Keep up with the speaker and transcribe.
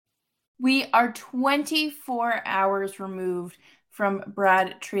We are 24 hours removed from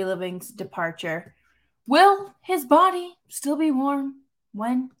Brad Treliving's departure. Will his body still be warm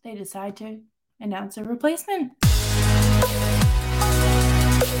when they decide to announce a replacement?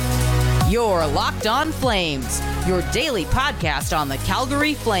 You're Locked On Flames, your daily podcast on the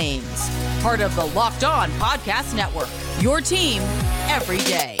Calgary Flames. Part of the Locked On Podcast Network, your team every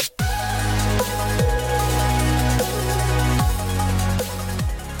day.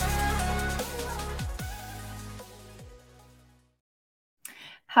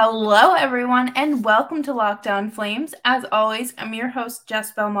 Hello, everyone, and welcome to Locked On Flames. As always, I'm your host,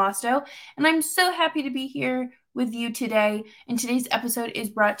 Jess Belmosto, and I'm so happy to be here with you today. And today's episode is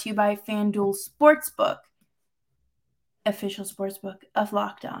brought to you by FanDuel Sportsbook, official sportsbook of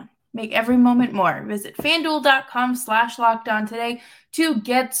Locked On. Make every moment more. Visit FanDuel.com/LockedOn today to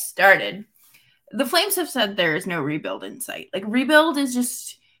get started. The Flames have said there is no rebuild in sight. Like, rebuild is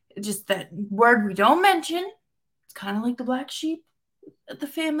just that word we don't mention. It's kind of like the black sheep of the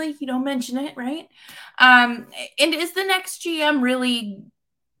family. You don't mention it, right? And is the next GM really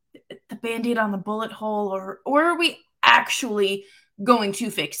the Band-Aid on the bullet hole, or are we actually going to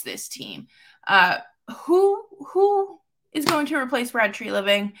fix this team? Who is going to replace Brad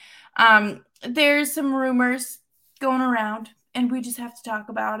Treliving? There's some rumors going around, and we just have to talk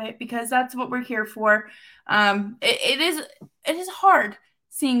about it because that's what we're here for. It is hard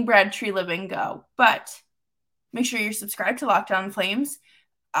seeing Brad Treliving go, but make sure you're subscribed to Locked On Flames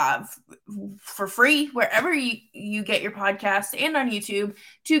for free wherever you get your podcast and on YouTube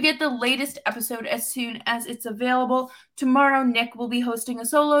to get the latest episode as soon as it's available. Tomorrow, Nick will be hosting a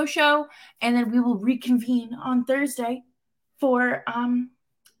solo show, and then we will reconvene on Thursday for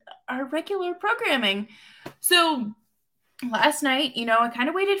our regular programming. So last night, I kind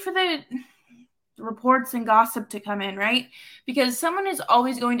of waited for the reports and gossip to come in, right? Because someone is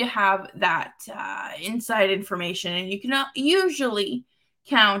always going to have that inside information, and you can usually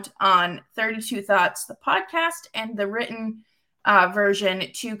count on 32 Thoughts, the podcast, and the written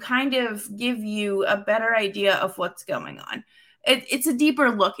version to kind of give you a better idea of what's going on. It's a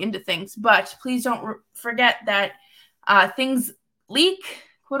deeper look into things, but please don't forget that things leak,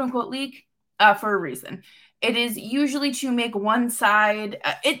 quote unquote leak, for a reason. It is usually to make one side,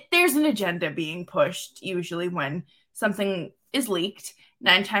 there's an agenda being pushed usually when something is leaked,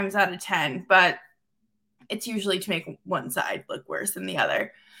 9 times out of 10, but it's usually to make one side look worse than the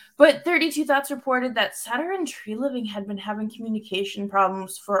other. But 32 Thoughts reported that Sutter and Treliving had been having communication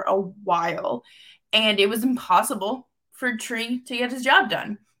problems for a while, and it was impossible for Tree to get his job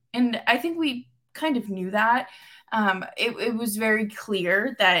done. And I think we kind of knew that. It was very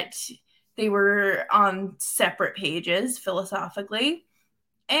clear that they were on separate pages philosophically,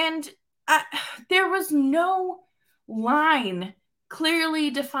 and there was no clearly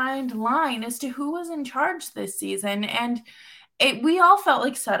defined line as to who was in charge this season. And we all felt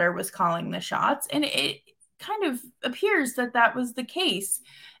like Sutter was calling the shots, and it kind of appears that was the case.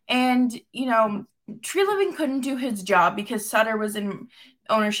 And, Treliving couldn't do his job because Sutter was in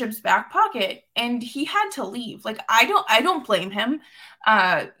ownership's back pocket, and he had to leave. Like, I don't blame him.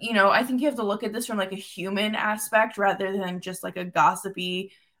 I think you have to look at this from like a human aspect rather than just like a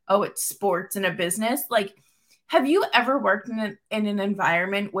gossipy, oh, it's sports and a business. Like, have you ever worked in an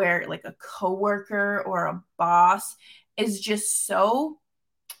environment where like a coworker or a boss is just so,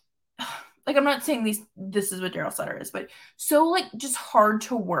 like, I'm not saying this is what Darryl Sutter is, but so like just hard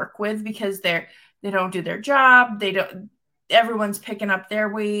to work with because they don't do their job. Everyone's picking up their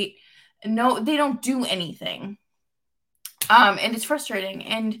weight. No, they don't do anything. And it's frustrating.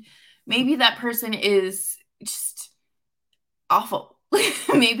 And maybe that person is just awful.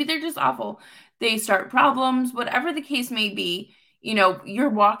 Maybe they're just awful. They start problems, whatever the case may be. You're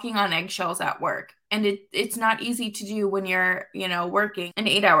walking on eggshells at work, and it's not easy to do when you're, working an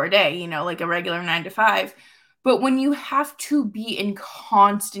 8-hour day, like a regular 9 to 5. But when you have to be in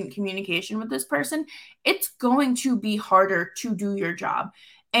constant communication with this person, it's going to be harder to do your job.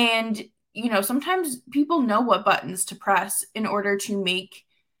 And, sometimes people know what buttons to press in order to make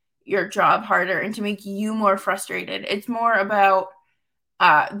your job harder and to make you more frustrated. It's more about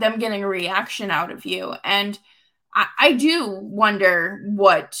them getting a reaction out of you. And I do wonder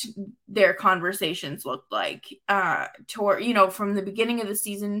what their conversations looked like from the beginning of the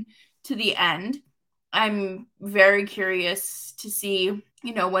season to the end. I'm very curious to see,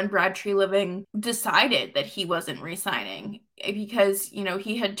 when Brad Treliving decided that he wasn't re-signing, because,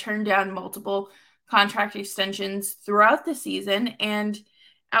 he had turned down multiple contract extensions throughout the season. And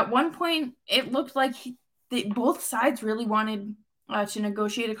at one point, it looked like both sides really wanted to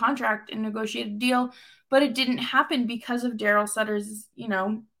negotiate a contract and negotiate a deal, but it didn't happen because of Darryl Sutter's,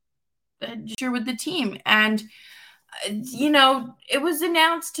 with the team. And it was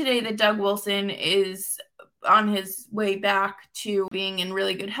announced today that Doug Wilson is on his way back to being in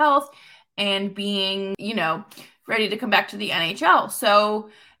really good health and being, ready to come back to the NHL. So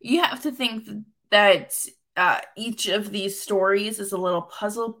you have to think that each of these stories is a little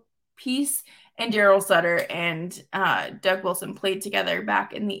puzzle piece. And Darryl Sutter and Doug Wilson played together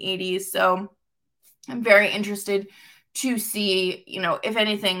back in the 80s. So I'm very interested to see, if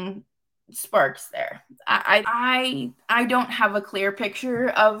anything sparks there. I don't have a clear picture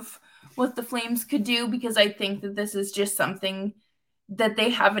of what the Flames could do, because I think that this is just something that they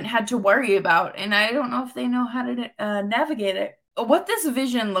haven't had to worry about, and I don't know if they know how to navigate it. What this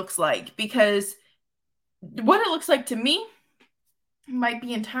vision looks like, because what it looks like to me might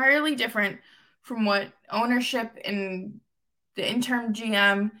be entirely different from what ownership and the interim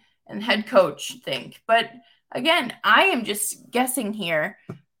GM and head coach think. But again, I am just guessing here.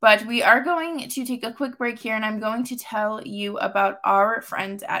 But we are going to take a quick break here, and I'm going to tell you about our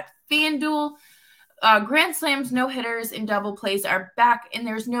friends at FanDuel. Grand slams, no hitters, and double plays are back, and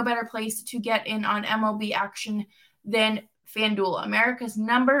there's no better place to get in on MLB action than FanDuel, America's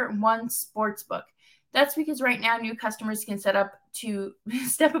 #1 sportsbook. That's because right now new customers can step up to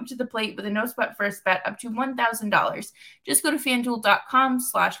the plate with a no sweat first bet up to $1,000. Just go to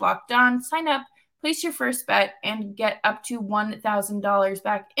FanDuel.com/lockedon, sign up, place your first bet, and get up to $1,000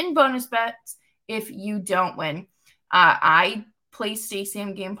 back in bonus bets if you don't win. I placed a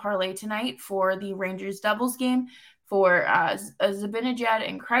same game parlay tonight for the Rangers doubles game for a Zibanejad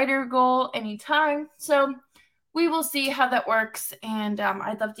and Kreider goal anytime. So we will see how that works, and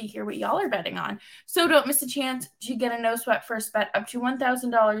I'd love to hear what y'all are betting on. So don't miss a chance to get a no-sweat first bet up to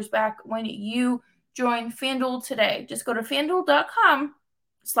 $1,000 back when you join FanDuel today. Just go to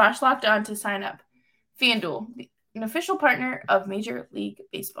FanDuel.com/lockedon to sign up. FanDuel, an official partner of Major League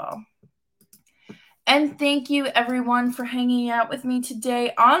Baseball. And thank you, everyone, for hanging out with me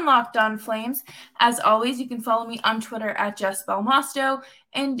today on Locked On Flames. As always, you can follow me on Twitter at Jess Belmosto.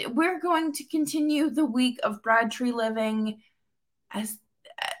 And we're going to continue the week of Brad Treliving as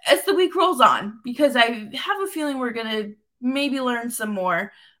the week rolls on, because I have a feeling we're going to maybe learn some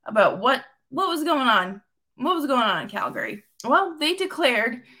more about what was going on. What was going on in Calgary? Well, they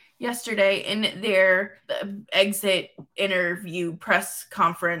declared yesterday in their exit interview press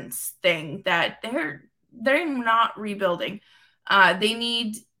conference thing that they're not rebuilding. They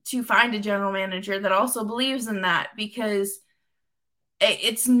need to find a general manager that also believes in that, because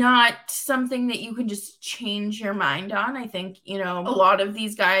it's not something that you can just change your mind on. I think, a lot of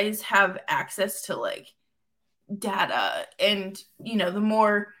these guys have access to data and, the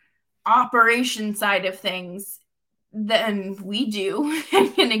more operation side of things than we do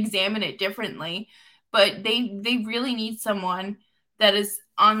and can examine it differently. But they really need someone that is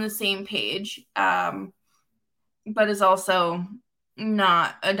on the same page, but is also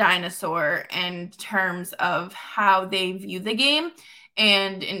not a dinosaur in terms of how they view the game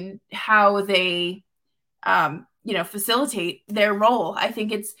and in how they facilitate their role. I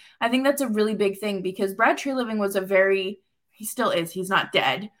think that's a really big thing, because Brad Treliving was he still is, he's not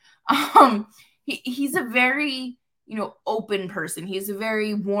dead. He's a very open person. He's a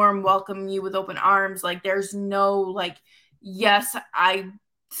very warm, welcome you with open arms. There's no yes, I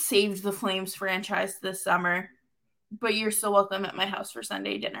saved the Flames franchise this summer, but you're still welcome at my house for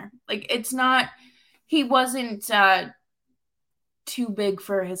Sunday dinner. It's not, he wasn't too big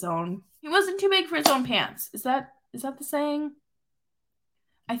for his own. He wasn't too big for his own pants. Is that the saying?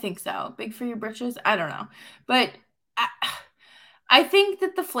 I think so. Big for your britches? I don't know. But I think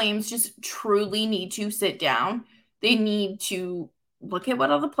that the Flames just truly need to sit down. They need to look at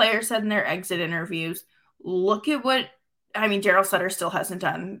what all the players said in their exit interviews. Look at Darryl Sutter still hasn't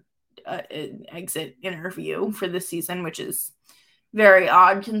done an exit interview for this season, which is very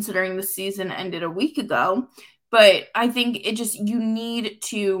odd considering the season ended a week ago. But I think you need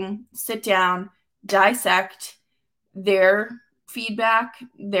to sit down, dissect their feedback,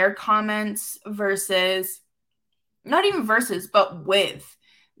 their comments but with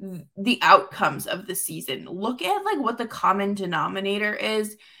the outcomes of the season. Look at what the common denominator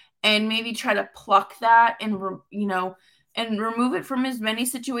is, and maybe try to pluck that and remove it from as many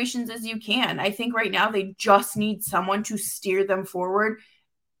situations as you can. I think right now they just need someone to steer them forward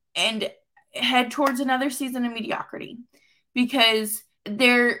and head towards another season of mediocrity, because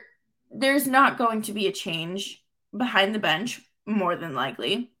there's not going to be a change behind the bench, more than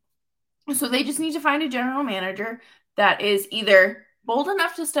likely. So they just need to find a general manager that is either bold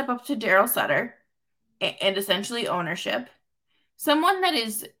enough to step up to Darryl Sutter and essentially ownership, someone that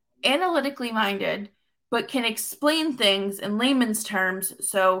is analytically minded but can explain things in layman's terms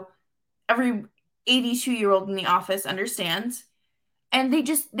so every 82-year-old in the office understands. And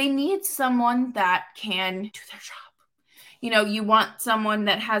they need someone that can do their job. You want someone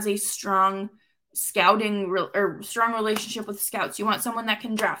that has a strong or strong relationship with scouts. You want someone that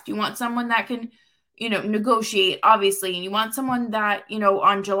can draft. You want someone that can, negotiate, obviously. And you want someone that,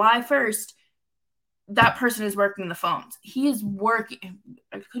 on July 1st, that person is working the phones. He is working,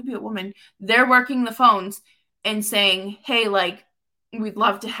 it could be a woman. They're working the phones and saying, hey, like, we'd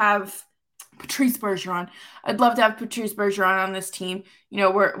love to have Patrice Bergeron. I'd love to have Patrice Bergeron on this team.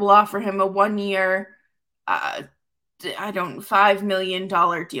 We'll offer him a 1-year, $5 million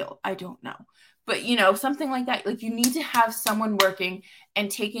deal. I don't know. But, something like that. Like, you need to have someone working and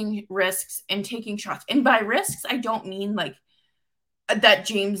taking risks and taking shots. And by risks, I don't mean like that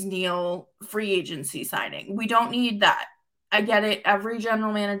James Neal free agency signing. We don't need that. I get it. Every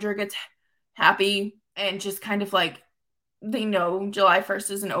general manager gets happy and just kind of like, they know July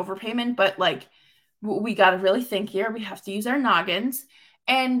 1st is an overpayment, but like, we got to really think here. We have to use our noggins.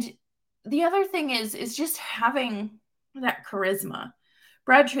 And the other thing is just having that charisma.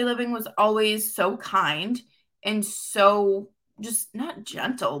 Brad Treliving was always so kind and so just not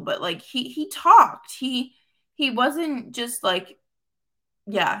gentle, but like he talked. He wasn't just like,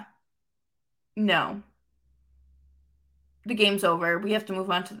 yeah, no, the game's over. We have to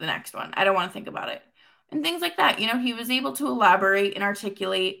move on to the next one. I don't want to think about it. And things like that. He was able to elaborate and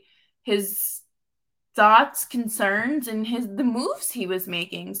articulate his thoughts, concerns, and the moves he was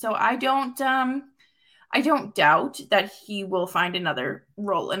making. So I don't doubt that he will find another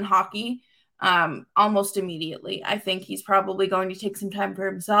role in hockey almost immediately. I think he's probably going to take some time for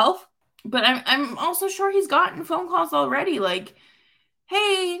himself, but I'm also sure he's gotten phone calls already like,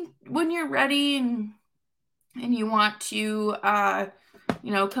 hey, when you're ready and you want to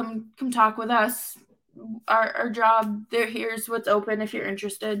come talk with us, our job here's what's open if you're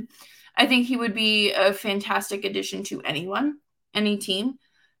interested. I think he would be a fantastic addition to any team.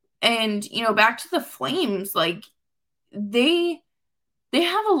 And back to the Flames, like they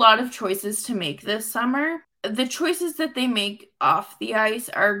have a lot of choices to make this summer. The choices that they make off the ice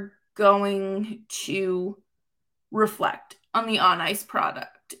are going to reflect on the on ice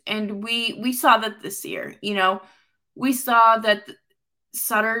product. And we saw that this year. We saw that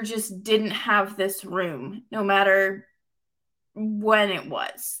Sutter just didn't have this room no matter when it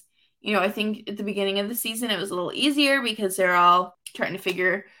was. I think at the beginning of the season it was a little easier because they're all trying to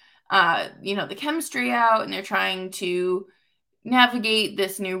figure the chemistry out, and they're trying to navigate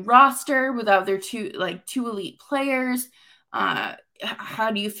this new roster without their two elite players.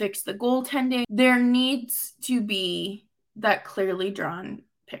 How do you fix the goaltending? There needs to be that clearly drawn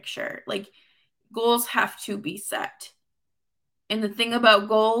picture. Like, goals have to be set. And the thing about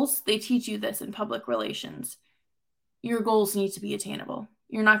goals, they teach you this in public relations. Your goals need to be attainable.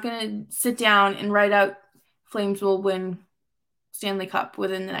 You're not going to sit down and write out Flames will win Stanley Cup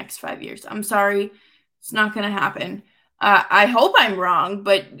within the next 5 years. I'm sorry. It's not going to happen. I hope I'm wrong,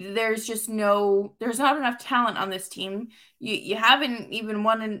 but there's not enough talent on this team. You haven't even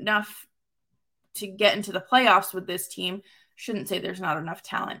won enough to get into the playoffs with this team. Shouldn't say there's not enough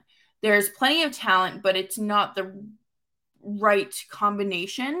talent. There's plenty of talent, but it's not the right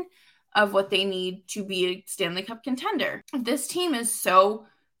combination of what they need to be a Stanley Cup contender. This team is so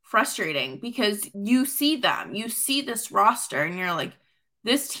frustrating because you see this roster and you're like,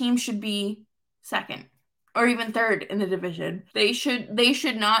 this team should be second or even third in the division. They should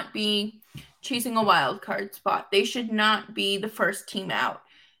not be chasing a wild card spot. They should not be the first team out.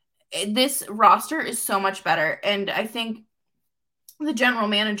 This roster is so much better. And I think the general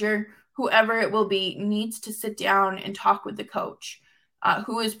manager, whoever it will be, needs to sit down and talk with the coach,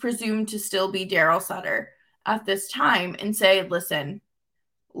 who is presumed to still be Darryl Sutter at this time, and say, listen,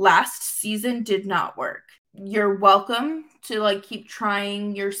 last season did not work. You're welcome to keep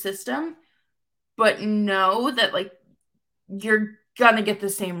trying your system, but know that you're gonna get the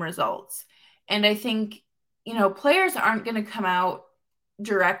same results. And I think, players aren't gonna come out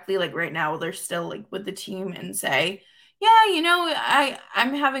directly right now. They're still with the team and say, yeah,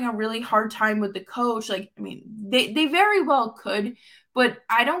 I'm having a really hard time with the coach. They very well could, but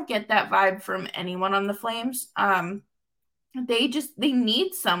I don't get that vibe from anyone on the Flames. They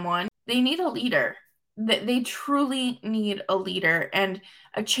need someone. They need a leader. They truly need a leader and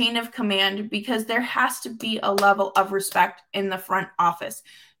a chain of command, because there has to be a level of respect in the front office.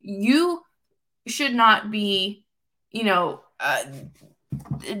 You should not be,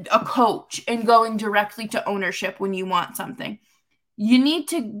 a coach and going directly to ownership when you want something. You need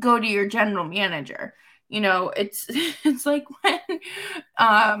to go to your general manager. It's like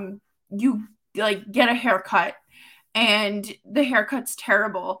when you get a haircut and the haircut's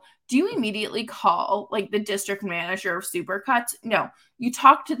terrible, do you immediately call like the district manager of Supercuts? No, you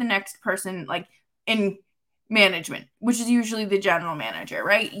talk to the next person like in management, which is usually the general manager,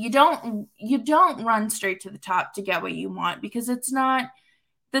 right? You don't run straight to the top to get what you want, because that's not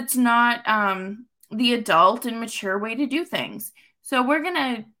the adult and mature way to do things. So we're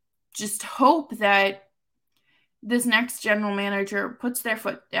gonna just hope that this next general manager puts their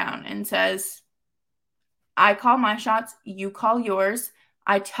foot down and says, I call my shots, you call yours.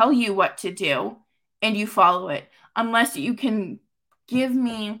 I tell you what to do, and you follow it. Unless you can give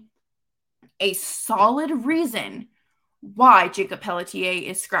me a solid reason why Jacob Pelletier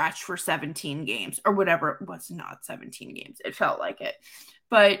is scratched for 17 games or whatever. It was not 17 games. It felt like it.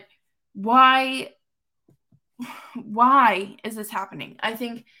 But why is this happening? I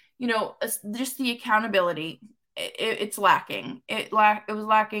think, just the accountability, it's lacking. It was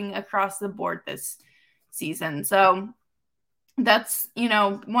lacking across the board this season. So that's,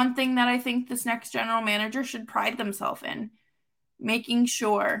 one thing that I think this next general manager should pride themselves in, making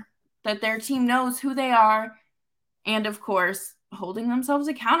sure that their team knows who they are and, of course, holding themselves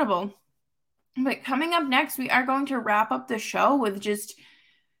accountable. But coming up next, we are going to wrap up the show with just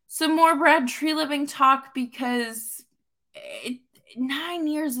some more Brad Treliving talk, because 9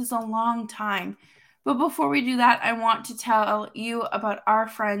 years is a long time. But before we do that, I want to tell you about our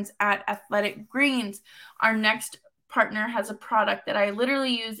friends at Athletic Greens. Our next partner has a product that I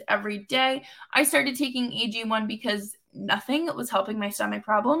literally use every day. I started taking AG1 because nothing was helping my stomach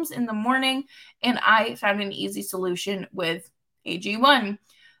problems in the morning, and I found an easy solution with AG1.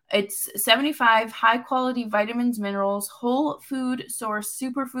 It's 75 high-quality vitamins, minerals, whole food source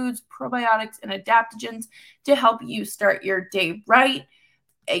superfoods, probiotics, and adaptogens to help you start your day right.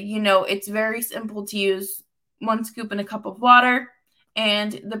 It's very simple to use. 1 scoop in a cup of water.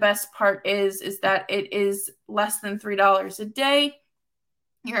 And the best part is that it is less than $3 a day.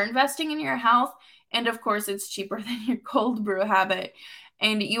 You're investing in your health. And of course, it's cheaper than your cold brew habit.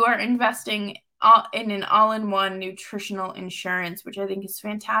 And you are investing in an all-in-one nutritional insurance, which I think is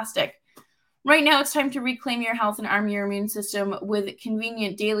fantastic. Right now, it's time to reclaim your health and arm your immune system with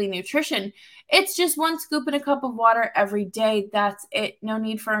convenient daily nutrition. It's just 1 scoop in a cup of water every day. That's it. No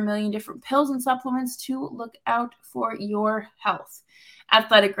need for a million different pills and supplements to look out for your health.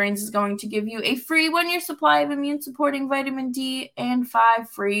 Athletic Greens is going to give you a free 1-year supply of immune-supporting vitamin D and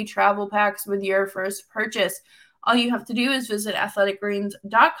 5 free travel packs with your first purchase. All you have to do is visit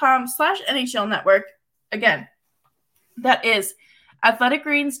athleticgreens.com/NHL Network. Again, that is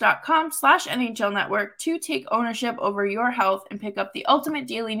athleticgreens.com/NHL Network to take ownership over your health and pick up the ultimate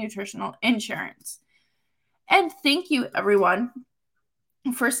daily nutritional insurance. And thank you, everyone,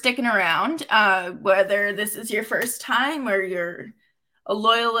 for sticking around, whether this is your first time or you're a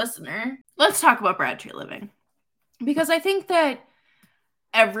loyal listener. Let's talk about Brad Treliving, because I think that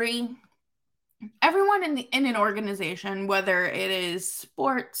everyone in an organization, whether it is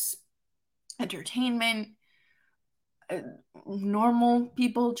sports, entertainment, normal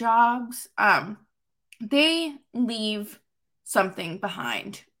people jobs, they leave something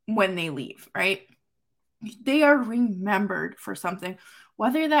behind when they leave, right? They are remembered for something,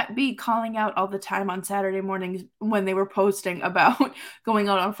 whether that be calling out all the time on Saturday mornings when they were posting about going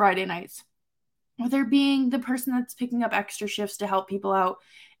out on Friday nights, whether being the person that's picking up extra shifts to help people out,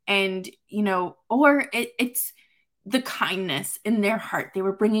 and or it's the kindness in their heart. They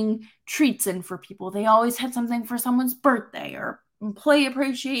were bringing treats in for people. They always had something for someone's birthday or play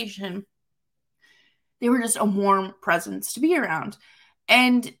appreciation. They were just a warm presence to be around.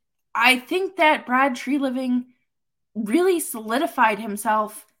 And I think that Brad Treliving really solidified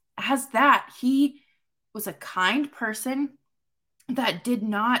himself as that. He was a kind person that did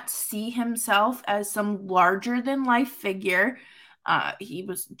not see himself as some larger than life figure. He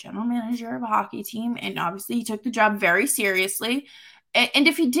was general manager of a hockey team, and obviously he took the job very seriously. And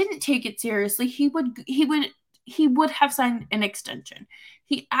if he didn't take it seriously, he would have signed an extension.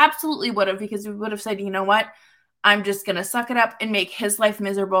 He absolutely would have, because he would have said, you know what, I'm just gonna suck it up and make his life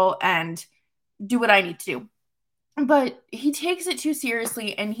miserable and do what I need to do. But he takes it too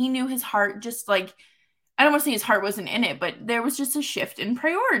seriously, and he knew his heart, just like, I don't want to say his heart wasn't in it, but there was just a shift in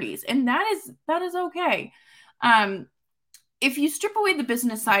priorities, and that is okay. If you strip away the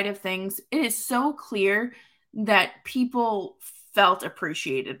business side of things, it is so clear that people felt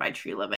appreciated by Treliving.